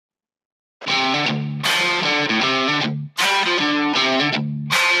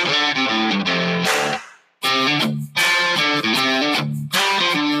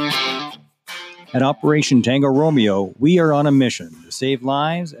At Operation Tango Romeo, we are on a mission to save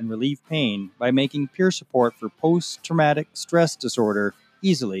lives and relieve pain by making peer support for post-traumatic stress disorder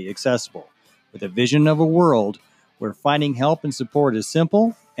easily accessible, with a vision of a world where finding help and support is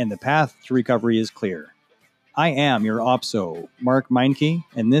simple and the path to recovery is clear. I am your OPSO, Mark Meinke,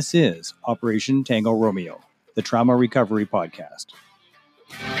 and this is Operation Tango Romeo, the Trauma Recovery Podcast.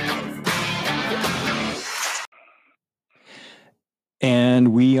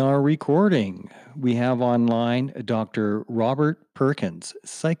 And we are recording. We have online Dr. Robert Perkins,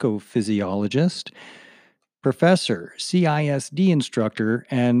 psychophysiologist, professor, CISD instructor,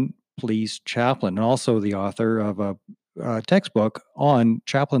 and police chaplain, and also the author of a textbook on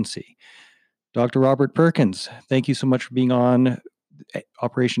chaplaincy. Dr. Robert Perkins, thank you so much for being on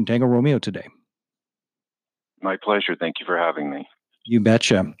Operation Tango Romeo today. My pleasure. Thank you for having me. You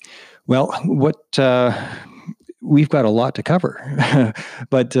betcha. Well, we've got a lot to cover,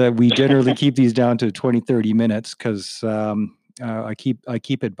 but we generally keep these down to 20, 30 minutes because I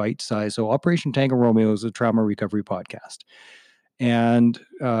keep it bite size. So Operation Tango Romeo is a trauma recovery podcast. And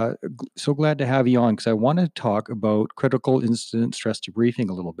so glad to have you on because I want to talk about critical incident stress debriefing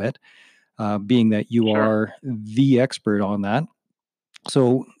a little bit, being that you are the expert on that.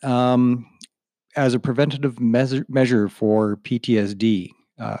 So as a preventative measure for PTSD,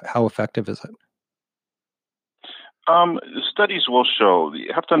 how effective is it? Studies will show,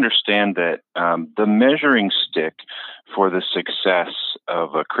 you have to understand that the measuring stick for the success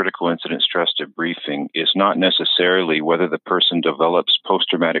of a critical incident stress debriefing is not necessarily whether the person develops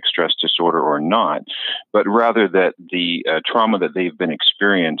post-traumatic stress disorder or not, but rather that the trauma that they've been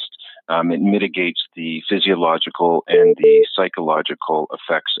experienced, it mitigates the physiological and the psychological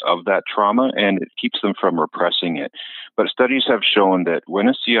effects of that trauma, and it keeps them from repressing it. But studies have shown that when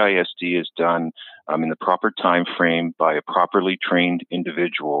a CISD is done in the proper time frame by a properly trained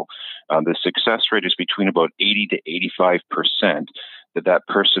individual, the success rate is between about 80 to 85% that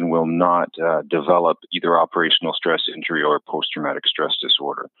person will not develop either operational stress injury or post-traumatic stress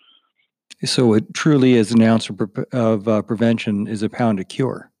disorder. So it truly is an ounce of prevention is a pound of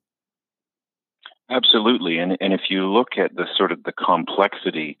cure. Absolutely. And if you look at the sort of the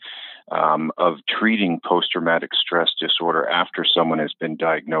complexity of treating post-traumatic stress disorder after someone has been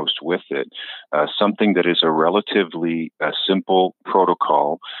diagnosed with it, something that is a relatively simple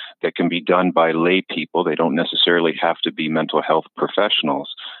protocol that can be done by lay people. They don't necessarily have to be mental health professionals.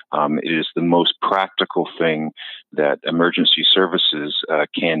 It is the most practical thing that emergency services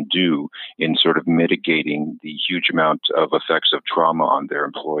can do in sort of mitigating the huge amount of effects of trauma on their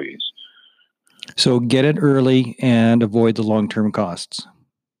employees. So get it early and avoid the long-term costs.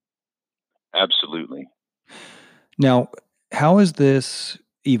 Absolutely. Now, how has this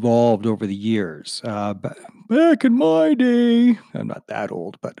evolved over the years? Back in my day, I'm not that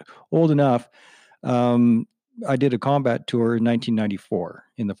old, but old enough. I did a combat tour in 1994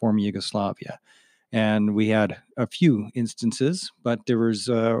 in the former Yugoslavia. And we had a few instances, but there was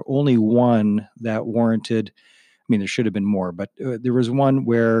only one that warranted. I mean, there should have been more, but there was one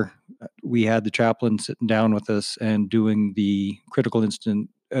where we had the chaplain sitting down with us and doing the critical incident,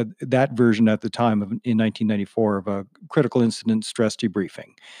 that version at the time in 1994 of a critical incident stress debriefing.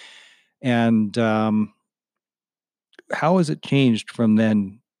 And how has it changed from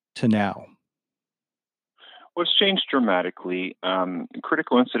then to now? Well, it's changed dramatically.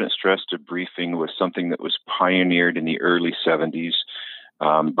 Critical incident stress debriefing was something that was pioneered in the early 70s.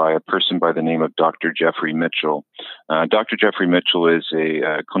 By a person by the name of Dr. Jeffrey Mitchell. Dr. Jeffrey Mitchell is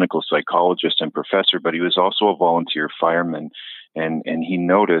a clinical psychologist and professor, but he was also a volunteer fireman. And he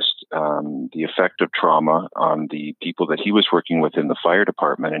noticed the effect of trauma on the people that he was working with in the fire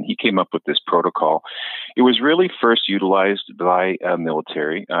department. And he came up with this protocol. It was really first utilized by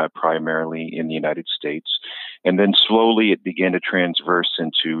military, primarily in the United States. And then slowly it began to transverse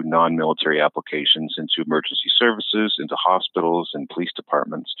into non-military applications, into emergency services, into hospitals and police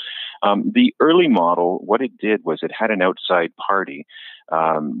departments. The early model, what it did was it had an outside party,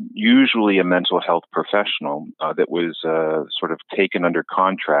 usually a mental health professional that was sort of taken under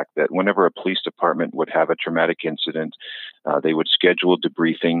contract, that whenever a police department would have a traumatic incident, they would schedule a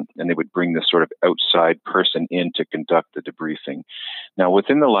debriefing and they would bring this sort of outside person in to conduct the debriefing. Now,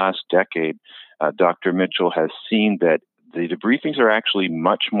 within the last decade, Dr. Mitchell has seen that the debriefings are actually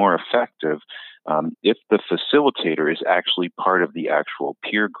much more effective if the facilitator is actually part of the actual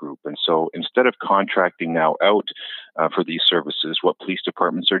peer group. And so instead of contracting now out for these services, what police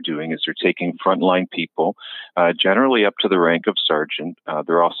departments are doing is they're taking frontline people, generally up to the rank of sergeant.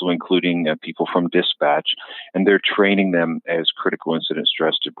 They're also including people from dispatch, and they're training them as critical incident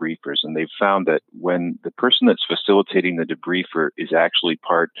stress debriefers. And they've found that when the person that's facilitating the debriefer is actually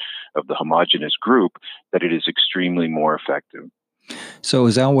part of the homogenous group, that it is extremely more effective. So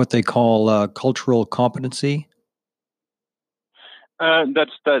is that what they call cultural competency?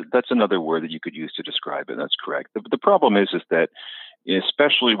 That's another word that you could use to describe it. That's correct. The problem is that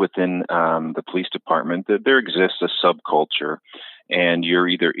especially within the police department, that there exists a subculture, and you're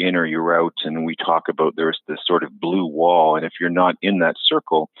either in or you're out. And we talk about there's this sort of blue wall, and if you're not in that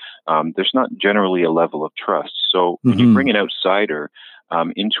circle, there's not generally a level of trust. So when you bring an outsider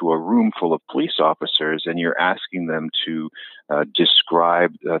into a room full of police officers and you're asking them to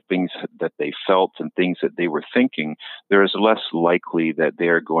describe things that they felt and things that they were thinking, there is less likely that they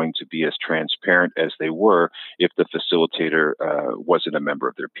are going to be as transparent as they were if the facilitator wasn't a member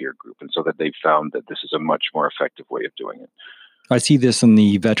of their peer group. And so that they've found that this is a much more effective way of doing it. I see this in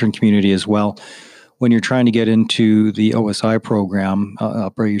the veteran community as well. When you're trying to get into the OSI program,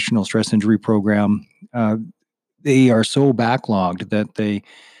 Operational Stress Injury Program, they are so backlogged that the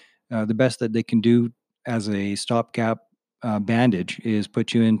best that they can do as a stopgap bandage is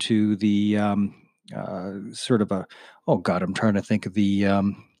put you into the sort of I'm trying to think of there's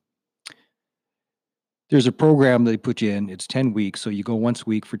a program they put you in. It's 10 weeks. So you go once a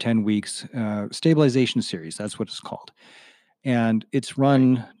week for 10 weeks, stabilization series. That's what it's called. And it's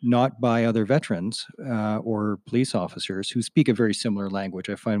run not by other veterans or police officers who speak a very similar language.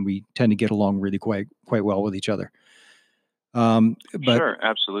 I find we tend to get along really quite well with each other. But Sure,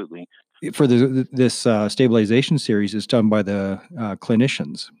 absolutely. for this stabilization series, is done by the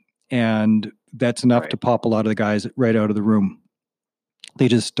clinicians, and that's enough to pop a lot of the guys right out of the room. They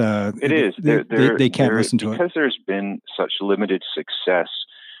just it is. They can't listen to it because there's been such limited success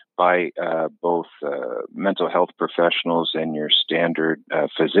by both mental health professionals and your standard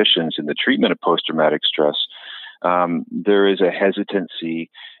physicians in the treatment of post-traumatic stress. There is a hesitancy,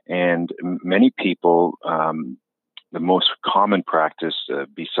 and many people, the most common practice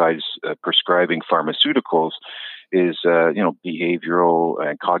besides prescribing pharmaceuticals is behavioral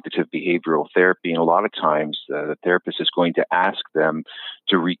and cognitive behavioral therapy. And a lot of times the therapist is going to ask them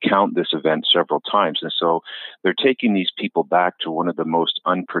to recount this event several times. And so they're taking these people back to one of the most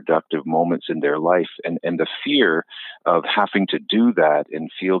unproductive moments in their life. And the fear of having to do that and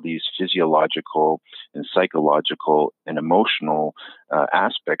feel these physiological and psychological and emotional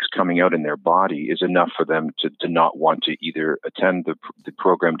aspects coming out in their body is enough for them to not want to either attend the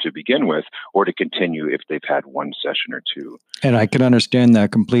program to begin with or to continue if they've had one session or two. And I can understand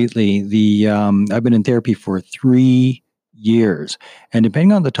that completely. I've been in therapy for 3 years, and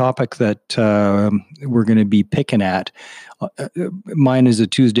depending on the topic that we're going to be picking at, mine is a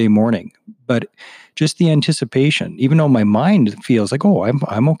Tuesday morning. But just the anticipation, even though my mind feels like, oh,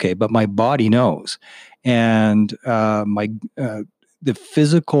 I'm okay, but my body knows, and the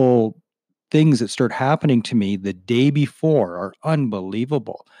physical things that start happening to me the day before are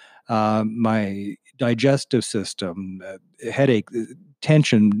unbelievable. My digestive system, headache,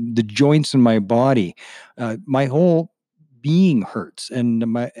 tension, the joints in my body, my whole being hurts, and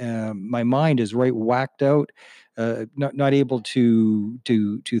my mind is right whacked out, not able to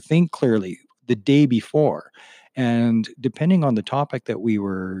think clearly the day before. And depending on the topic that we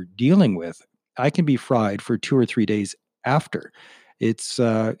were dealing with, I can be fried for 2 or 3 days after. It's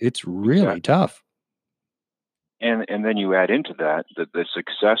really tough. And then you add into that the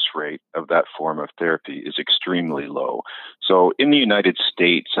success rate of that form of therapy is extremely low. So in the United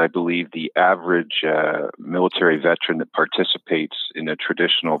States, I believe the average military veteran that participates in a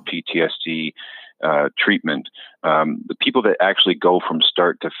traditional PTSD treatment, the people that actually go from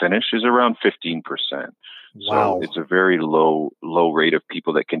start to finish is around 15%. Wow. So it's a very low rate of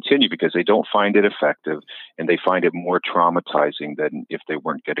people that continue because they don't find it effective, and they find it more traumatizing than if they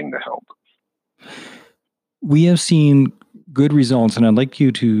weren't getting the help. We have seen good results, and I'd like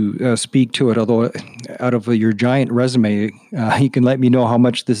you to speak to it, although out of your giant resume, you can let me know how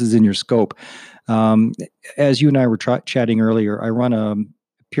much this is in your scope. As you and I were chatting earlier, I run a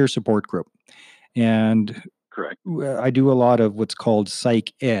peer support group, and correct, I do a lot of what's called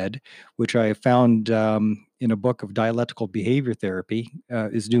psych ed, which I found in a book of dialectical behavior therapy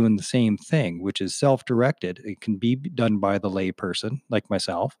is doing the same thing, which is self-directed. It can be done by the layperson like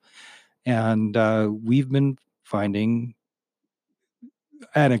myself. And we've been finding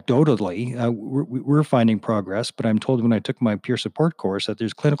anecdotally, we're finding progress, but I'm told when I took my peer support course that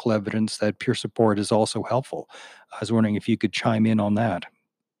there's clinical evidence that peer support is also helpful. I was wondering if you could chime in on that.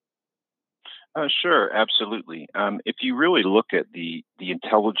 Sure, absolutely. If you really look at the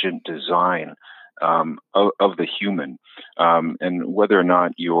intelligent design of the human, and whether or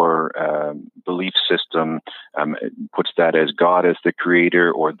not your belief system puts that as God as the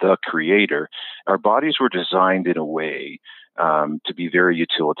creator or the creator, our bodies were designed in a way to be very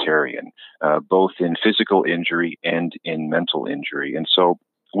utilitarian, both in physical injury and in mental injury. And so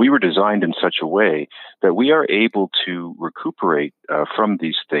we were designed in such a way that we are able to recuperate from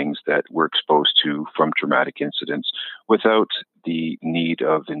these things that we're exposed to from traumatic incidents without the need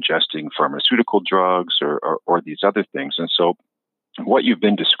of ingesting pharmaceutical drugs or these other things. And so what you've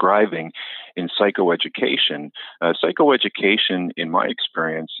been describing in psychoeducation, in my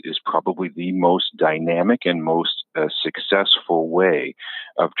experience, is probably the most dynamic and most successful way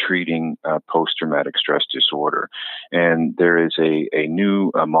of treating post-traumatic stress disorder. And there is a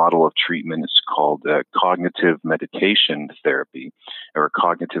new model of treatment. It's called cognitive meditation therapy or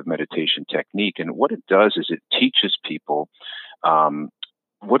cognitive meditation technique. And what it does is it teaches people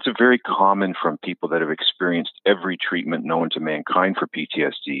what's very common from people that have experienced every treatment known to mankind for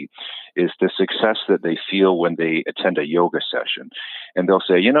PTSD is the success that they feel when they attend a yoga session. And they'll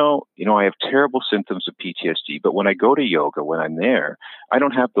say, I have terrible symptoms of PTSD, but when I go to yoga, when I'm there, I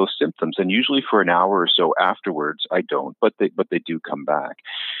don't have those symptoms. And usually for an hour or so afterwards, I don't, but they do come back.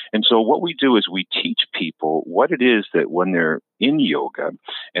 And so what we do is we teach people what it is that when they're in yoga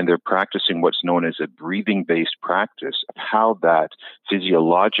and they're practicing what's known as a breathing-based practice, of how that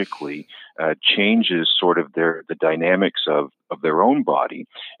physiologically changes sort of the dynamics of their own body.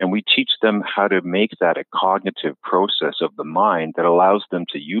 And we teach them how to make that a cognitive process of the mind that allows them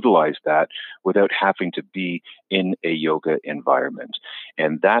to utilize that without having to be in a yoga environment.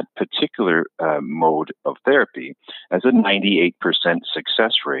 And that particular mode of therapy has a 98%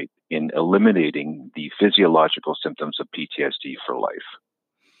 success rate in eliminating the physiological symptoms of PTSD for life.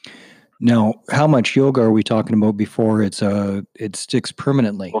 Now, how much yoga are we talking about before it sticks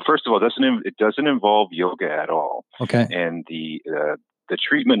permanently? Well, first of all, it doesn't involve yoga at all. Okay. And the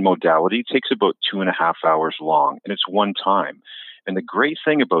treatment modality takes about 2.5 hours long, and it's one time. And the great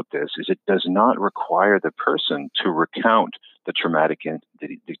thing about this is it does not require the person to recount the traumatic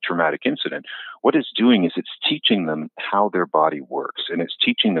incident. What it's doing is it's teaching them how their body works, and it's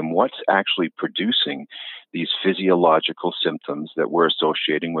teaching them what's actually producing these physiological symptoms that we're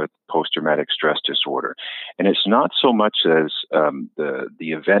associating with post-traumatic stress disorder. And it's not so much as the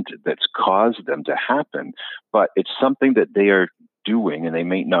event that's caused them to happen, but it's something that they are doing, and they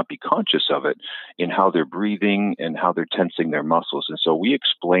may not be conscious of it, in how they're breathing and how they're tensing their muscles. And so we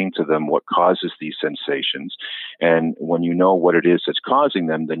explain to them what causes these sensations. And when you know what it is that's causing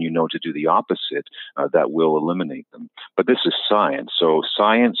them, then you know to do the opposite that will eliminate them. But this is science. So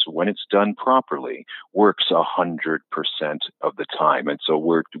science, when it's done properly, works 100% of the time. And so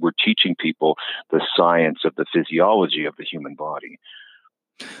we're teaching people the science of the physiology of the human body.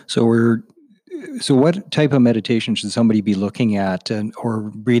 So what type of meditation should somebody be looking at,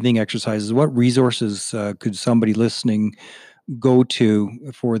 or breathing exercises? What resources could somebody listening go to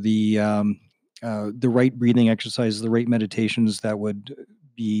for the right breathing exercises, the right meditations that would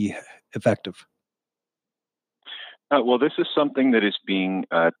be effective? Well, this is something that is being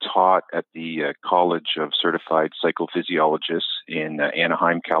taught at the College of Certified Psychophysiologists in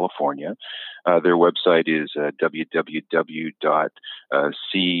Anaheim, California. Their website is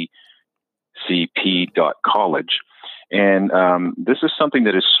www.ccp.college. And this is something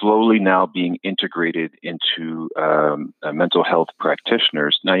that is slowly now being integrated into mental health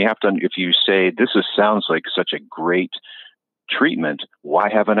practitioners. Now, you have to, if you say, sounds like such a great treatment, why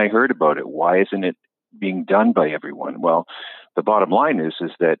haven't I heard about it? Why isn't it being done by everyone? Well, the bottom line is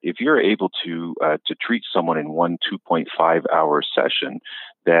that if you're able to treat someone in 2.5 hour session,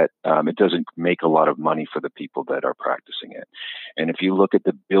 that it doesn't make a lot of money for the people that are practicing it. And if you look at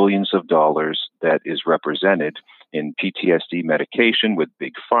the billions of dollars that is represented in PTSD medication with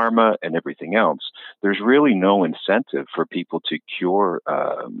big pharma and everything else, there's really no incentive for people to cure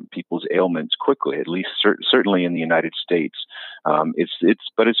people's ailments quickly. At least certainly in the United States,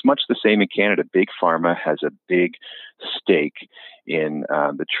 but it's much the same in Canada. Big pharma has a big stake in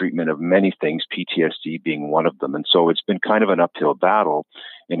the treatment of many things, PTSD being one of them. And so it's been kind of an uphill battle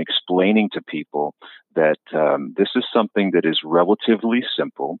in explaining to people that this is something that is relatively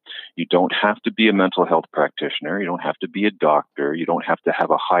simple. You don't have to be a mental health practitioner. You don't have to be a doctor. You don't have to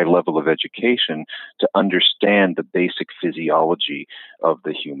have a high level of education to understand the basic physiology of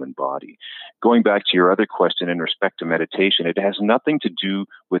the human body. Going back to your other question in respect to meditation, it has nothing to do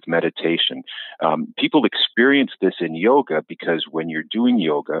with meditation. People experience this in yoga because when you're doing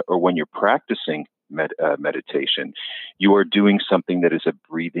yoga or when you're practicing meditation, you are doing something that is a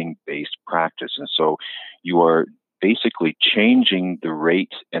breathing based practice. And so you are basically changing the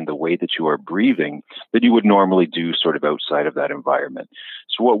rate and the way that you are breathing that you would normally do sort of outside of that environment.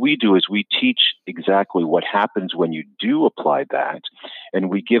 So what we do is we teach exactly what happens when you do apply that, and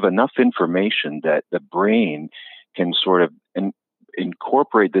we give enough information that the brain can sort of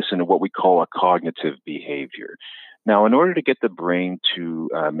incorporate this into what we call a cognitive behavior. Now, in order to get the brain to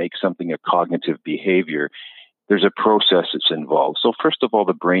make something a cognitive behavior, there's a process that's involved. So first of all,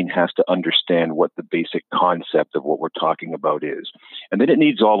 the brain has to understand what the basic concept of what we're talking about is. And then it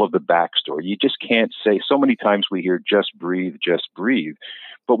needs all of the backstory. You just can't say, so many times we hear just breathe,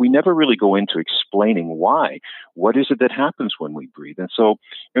 but we never really go into explaining why. What is it that happens when we breathe? And so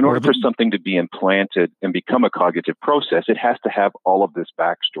in order for something to be implanted and become a cognitive process, it has to have all of this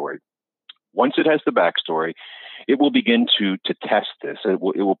backstory. Once it has the backstory, it will begin to test this. It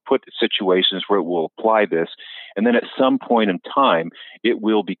will put situations where it will apply this. And then at some point in time, it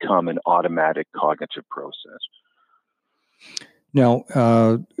will become an automatic cognitive process. Now,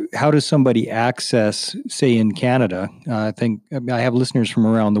 how does somebody access, say in Canada, I have listeners from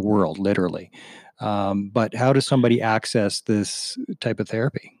around the world, literally, but how does somebody access this type of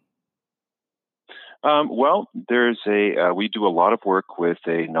therapy? Well, we do a lot of work with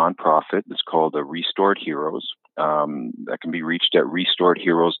a nonprofit that's called the Restored Heroes. That can be reached at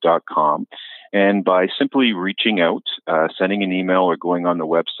restoredheroes.com. And by simply reaching out, sending an email or going on the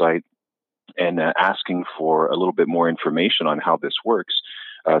website and asking for a little bit more information on how this works,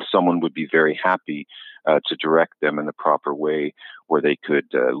 someone would be very happy to direct them in the proper way where they could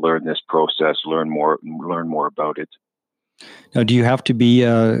learn this process, learn more about it. Now, do you have to be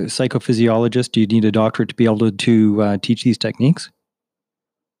a psychophysiologist? Do you need a doctorate to be able to teach these techniques?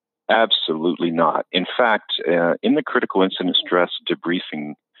 Absolutely not. In fact, in the critical incident stress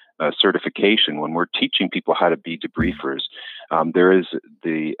debriefing certification, when we're teaching people how to be debriefers, there is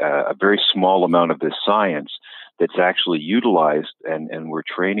a very small amount of this science that's actually utilized, and we're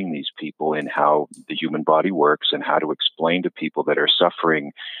training these people in how the human body works and how to explain to people that are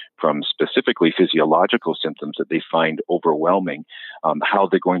suffering from specifically physiological symptoms that they find overwhelming, how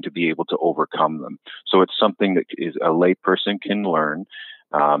they're going to be able to overcome them. So it's something that a layperson can learn.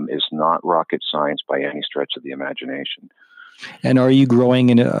 Is not rocket science by any stretch of the imagination. And are you growing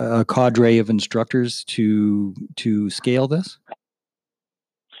in a cadre of instructors to scale this?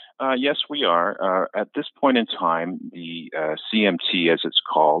 Yes, we are. At this point in time, the CMT, as it's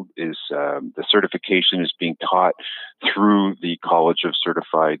called, is the certification is being taught through the College of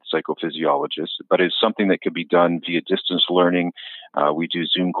Certified Psychophysiologists, but it's something that can be done via distance learning. We do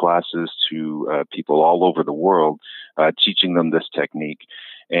Zoom classes to people all over the world, teaching them this technique.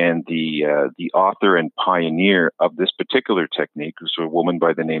 And the author and pioneer of this particular technique is a woman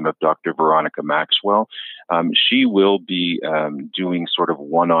by the name of Dr. Veronica Maxwell. She will be doing sort of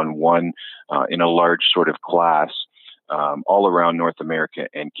one-on-one in a large sort of class all around North America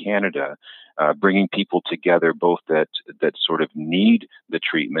and Canada, bringing people together, both that sort of need the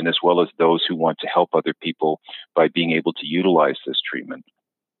treatment as well as those who want to help other people by being able to utilize this treatment.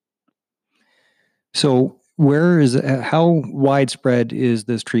 So how widespread is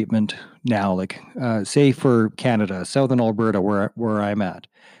this treatment now? Like, say for Canada, Southern Alberta, where I'm at,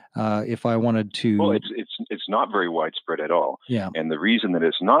 if I wanted to. Well, it's not very widespread at all. Yeah. And the reason that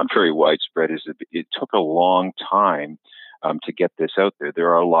it's not very widespread is that it took a long time to get this out there. There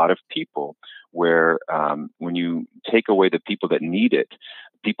are a lot of people where when you take away the people that need it,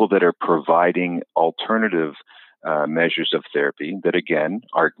 people that are providing alternative measures of therapy that, again,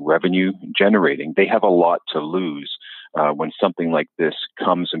 are revenue generating, they have a lot to lose when something like this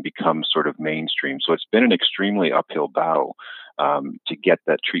comes and becomes sort of mainstream. So it's been an extremely uphill battle to get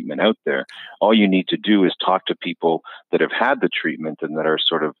that treatment out there. All you need to do is talk to people that have had the treatment and that are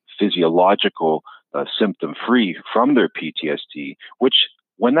sort of physiological symptom free from their PTSD, which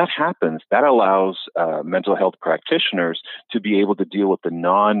when that happens, that allows mental health practitioners to be able to deal with the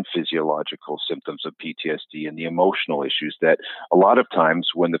non-physiological symptoms of PTSD and the emotional issues that a lot of times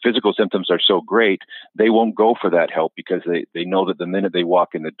when the physical symptoms are so great, they won't go for that help because they know that the minute they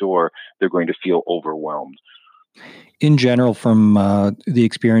walk in the door, they're going to feel overwhelmed. In general, from the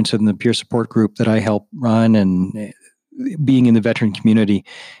experience in the peer support group that I help run and being in the veteran community,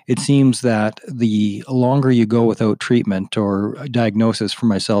 it seems that the longer you go without treatment or diagnosis, for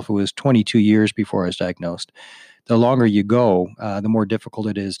myself, it was 22 years before I was diagnosed. The longer you go, the more difficult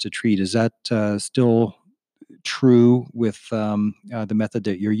it is to treat. Is that still true with the method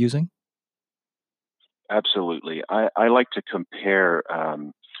that you're using? Absolutely. I like to compare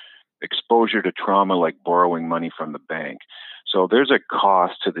exposure to trauma like borrowing money from the bank. So there's a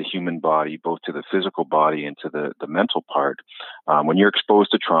cost to the human body, both to the physical body and to the mental part. When you're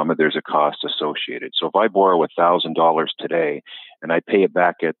exposed to trauma, there's a cost associated. So if I borrow $1,000 today and I pay it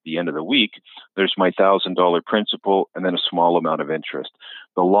back at the end of the week, there's my $1,000 principal and then a small amount of interest.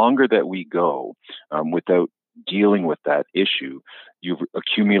 The longer that we go without dealing with that issue, you've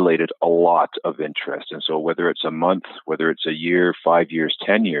accumulated a lot of interest. And so whether it's a month, whether it's a year, 5 years,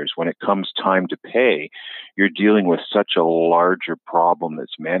 10 years, when it comes time to pay, you're dealing with such a larger problem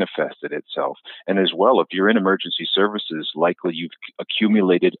that's manifested itself. And as well, if you're in emergency services, likely you've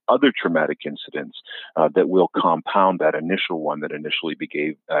accumulated other traumatic incidents that will compound that initial one that initially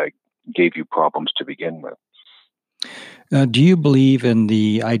gave you problems to begin with. Do you believe in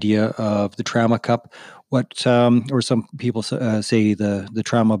the idea of the trauma cup? What, or some people say the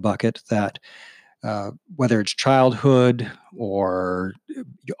trauma bucket, that whether it's childhood or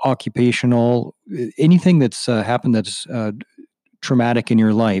occupational, anything that's happened that's traumatic in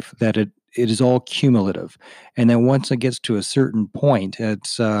your life, that it is all cumulative, and then once it gets to a certain point,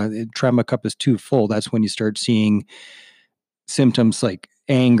 trauma cup is too full. That's when you start seeing symptoms like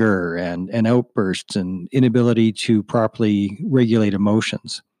anger and outbursts and inability to properly regulate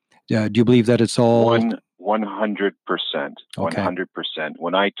emotions. Do you believe that it's all 100%, okay? 100%.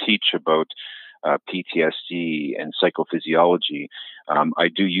 When I teach about PTSD and psychophysiology, I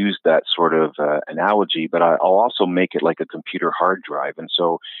do use that sort of analogy, but I'll also make it like a computer hard drive. And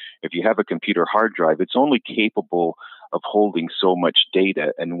so if you have a computer hard drive, it's only capable of holding so much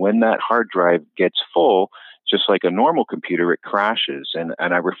data. And when that hard drive gets full, just like a normal computer, it crashes. And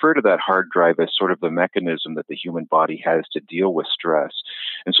I refer to that hard drive as sort of the mechanism that the human body has to deal with stress.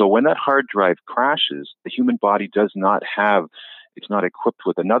 And so when that hard drive crashes, the human body does not have, it's not equipped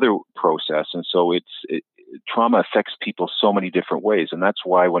with another process. And so trauma affects people so many different ways. And that's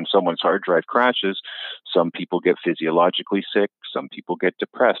why when someone's hard drive crashes, some people get physiologically sick, some people get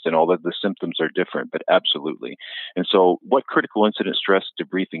depressed, and all of the symptoms are different, but absolutely. And so what critical incident stress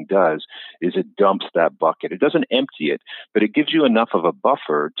debriefing does is it dumps that bucket. It doesn't empty it, but it gives you enough of a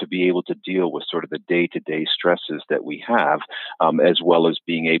buffer to be able to deal with sort of the day-to-day stresses that we have, as well as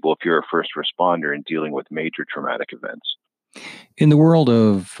being able, if you're a first responder, and dealing with major traumatic events. In the world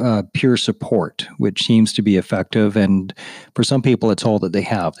of peer support, which seems to be effective, and for some people, it's all that they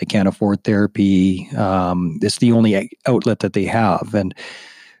have. They can't afford therapy. It's the only outlet that they have. And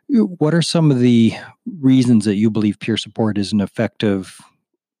what are some of the reasons that you believe peer support is an effective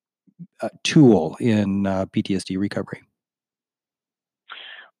tool in PTSD recovery?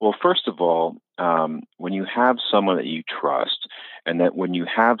 Well, first of all, when you have someone that you trust, and that when you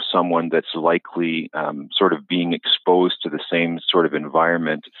have someone that's likely sort of being exposed to the same sort of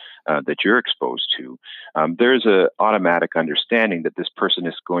environment that you're exposed to, there's a automatic understanding that this person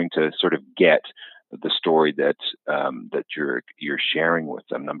is going to sort of get the story that you're sharing with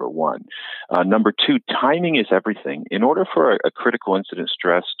them. Number one. Number two, timing is everything. In order for a critical incident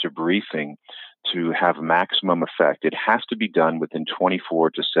stress debriefing to have maximum effect, it has to be done within 24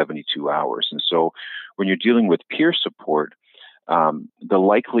 to 72 hours. And so when you're dealing with peer support, the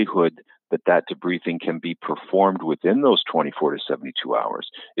likelihood that debriefing can be performed within those 24 to 72 hours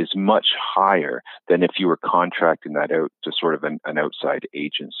is much higher than if you were contracting that out to sort of an outside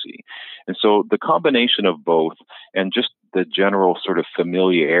agency. And so the combination of both, and just the general sort of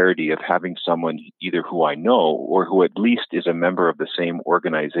familiarity of having someone either who I know or who at least is a member of the same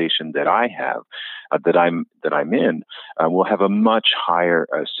organization that I have, that I'm in, will have a much higher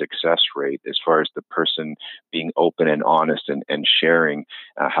success rate as far as the person being open and honest and sharing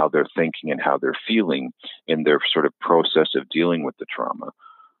how they're thinking and how they're feeling in their sort of process of dealing with the trauma.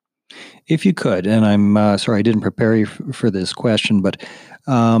 If you could, and I'm sorry I didn't prepare you for this question, but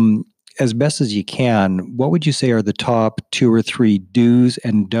as best as you can, what would you say are the top two or three do's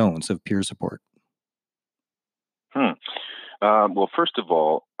and don'ts of peer support? Hmm. Well, first of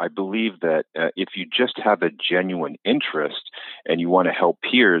all, I believe that if you just have a genuine interest and you want to help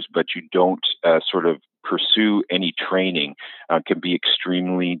peers, but you don't sort of pursue any training, can be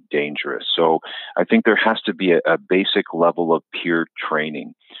extremely dangerous. So I think there has to be a basic level of peer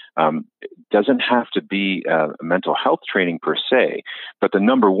training. It doesn't have to be mental health training per se, but the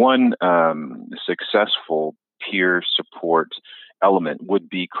number one successful peer support element would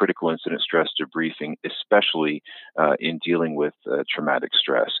be critical incident stress debriefing, especially in dealing with traumatic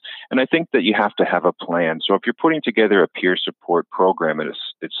stress. And I think that you have to have a plan. So if you're putting together a peer support program and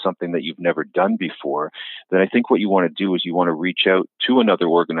it's something that you've never done before, then I think what you want to do is you want to reach out to another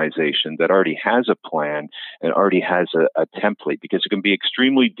organization that already has a plan and already has a template, because it can be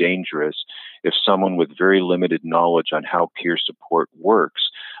extremely dangerous if someone with very limited knowledge on how peer support works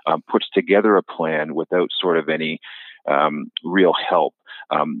puts together a plan without sort of any real help.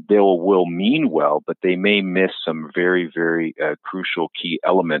 They will mean well, but they may miss some very, very crucial key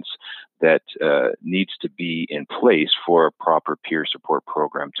elements that needs to be in place for a proper peer support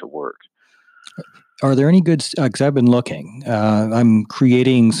program to work. Are there any good? Because I've been looking. I'm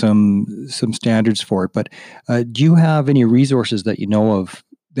creating some standards for it. But do you have any resources that you know of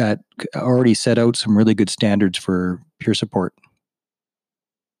that already set out some really good standards for peer support?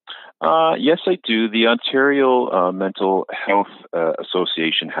 Yes, I do. The Ontario Mental Health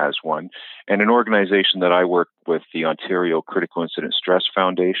Association has one, and an organization that I work with, the Ontario Critical Incident Stress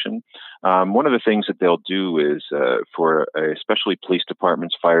Foundation. One of the things that they'll do is for especially police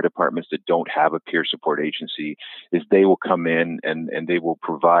departments, fire departments that don't have a peer support agency, is they will come in and they will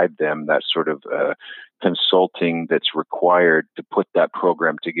provide them that sort of consulting that's required to put that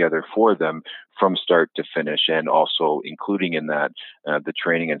program together for them from start to finish, and also including in that the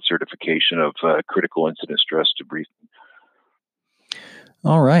training and certification of critical incident stress debriefing.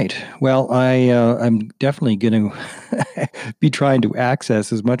 All right. Well, I'm definitely going to be trying to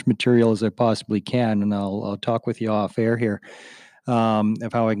access as much material as I possibly can, and I'll talk with you off air here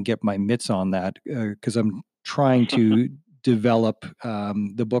of how I can get my mitts on that, because I'm trying to develop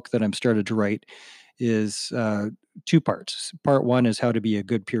the book that I'm started to write is two parts. Part one is how to be a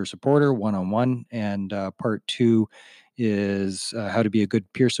good peer supporter, one-on-one, and part two is how to be a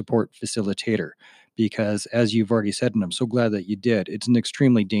good peer support facilitator. Because, as you've already said, and I'm so glad that you did, it's an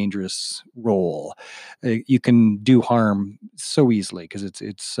extremely dangerous role. You can do harm so easily because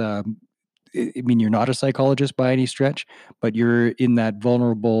I mean, you're not a psychologist by any stretch, but you're in that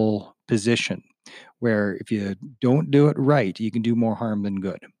vulnerable position where if you don't do it right, you can do more harm than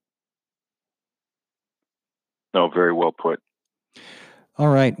good. No, very well put. All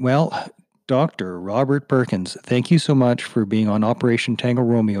right. Well, Dr. Robert Perkins, thank you so much for being on Operation Tango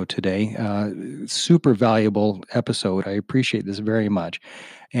Romeo today. Super valuable episode. I appreciate this very much.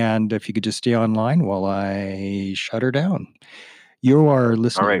 And if you could just stay online while I shut her down. You are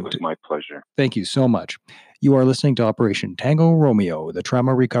listening. All right, it was my pleasure. Thank you so much. You are listening to Operation Tango Romeo, the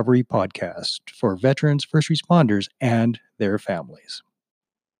trauma recovery podcast for veterans, first responders, and their families.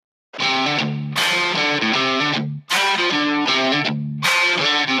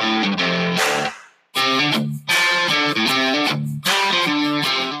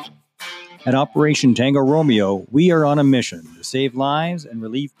 At Operation Tango Romeo, we are on a mission to save lives and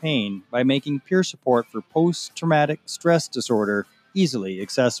relieve pain by making peer support for post-traumatic stress disorder easily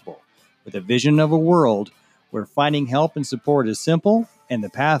accessible, with a vision of a world where finding help and support is simple and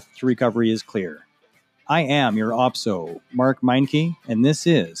the path to recovery is clear. I am your OPSO, Mark Meinke, and this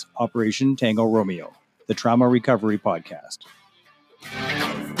is Operation Tango Romeo, the Trauma Recovery Podcast.